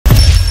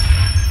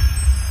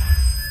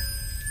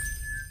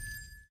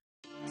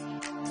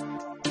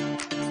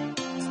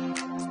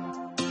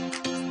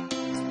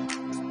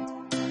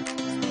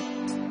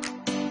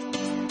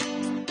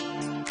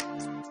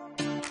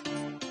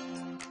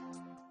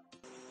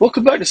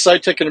Welcome back to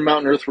SciTech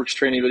Intermountain Earthworks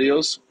training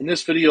videos. In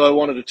this video, I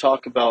wanted to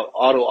talk about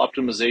auto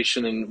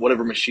optimization in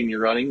whatever machine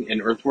you're running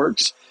in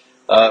Earthworks.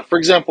 For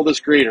example,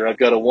 this grader, I've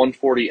got a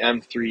 140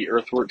 M3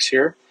 Earthworks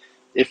here.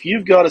 If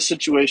you've got a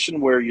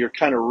situation where you're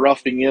kind of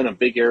roughing in a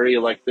big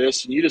area like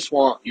this and you just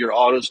want your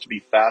autos to be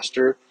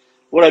faster,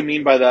 what I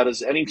mean by that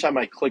is anytime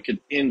I click it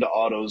into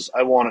autos,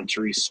 I want it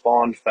to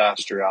respond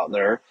faster out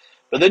there.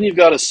 But then you've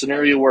got a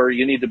scenario where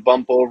you need to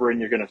bump over and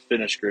you're going to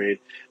finish grade.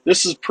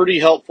 This is pretty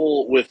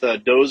helpful with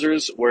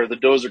dozers, where the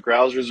dozer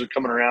grousers are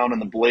coming around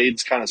and the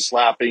blade's kind of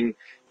slapping,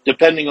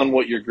 depending on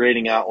what you're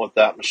grading out with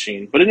that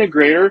machine. But in a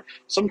grader,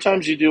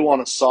 sometimes you do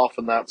want to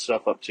soften that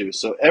stuff up too.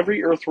 So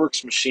every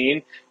Earthworks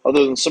machine,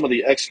 other than some of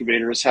the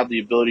excavators, have the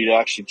ability to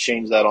actually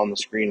change that on the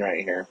screen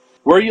right here.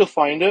 Where you'll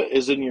find it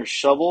is in your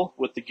shovel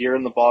with the gear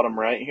in the bottom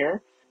right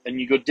here. And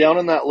you go down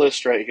in that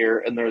list right here,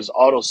 and there's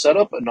auto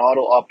setup and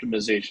auto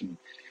optimization.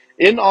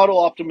 In auto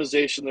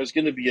optimization, there's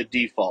going to be a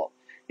default.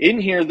 In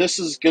here, this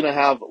is going to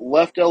have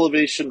left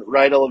elevation,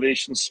 right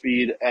elevation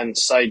speed, and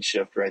side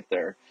shift right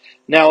there.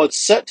 Now, it's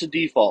set to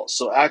default,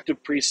 so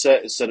active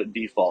preset is set at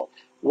default.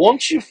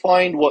 Once you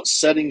find what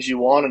settings you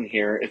want in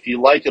here, if you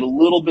like it a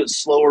little bit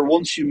slower,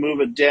 once you move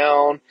it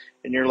down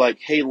and you're like,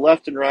 hey,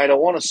 left and right, I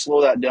want to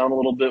slow that down a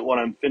little bit when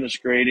I'm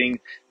finished grading,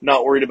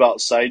 not worried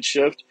about side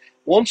shift.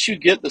 Once you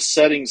get the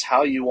settings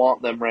how you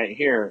want them right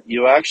here,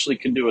 you actually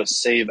can do a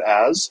save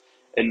as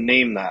and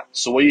name that.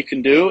 So what you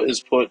can do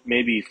is put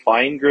maybe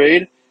fine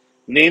grade,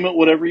 name it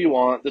whatever you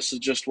want. This is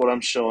just what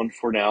I'm showing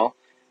for now.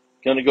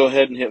 Going to go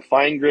ahead and hit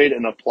fine grade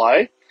and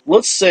apply.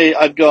 Let's say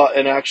I've got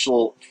an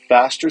actual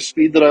faster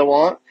speed that I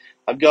want.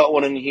 I've got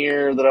one in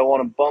here that I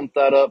want to bump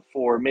that up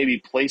for maybe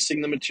placing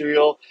the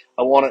material.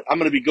 I'm going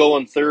to be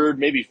going third,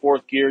 maybe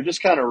fourth gear,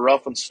 just kind of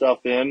roughing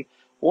stuff in.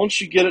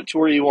 Once you get it to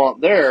where you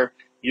want there,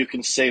 you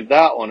can save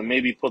that one and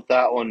maybe put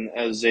that one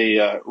as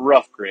a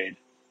rough grade.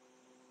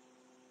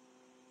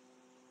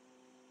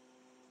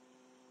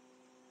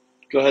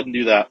 Go ahead and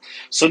do that.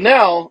 So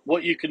now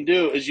what you can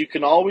do is you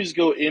can always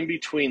go in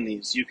between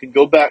these. You can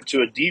go back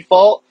to a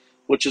default,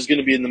 which is going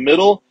to be in the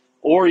middle,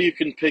 or you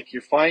can pick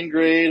your fine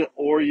grade,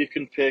 or you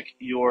can pick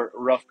your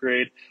rough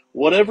grade.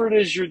 Whatever it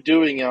is you're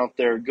doing out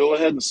there, go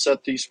ahead and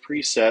set these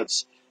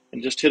presets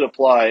and just hit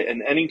apply.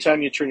 And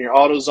anytime you turn your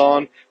autos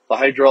on, the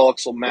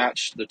hydraulics will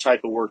match the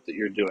type of work that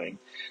you're doing.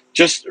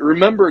 Just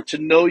remember to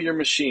know your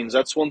machines.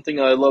 That's one thing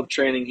I love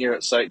training here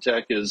at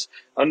SciTech is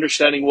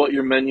understanding what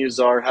your menus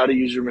are, how to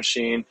use your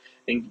machine,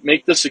 and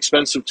make this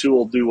expensive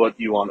tool do what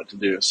you want it to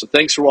do. So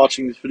thanks for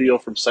watching this video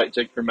from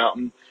SciTech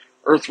Intermountain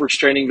Earthworks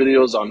training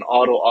videos on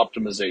auto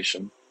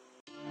optimization.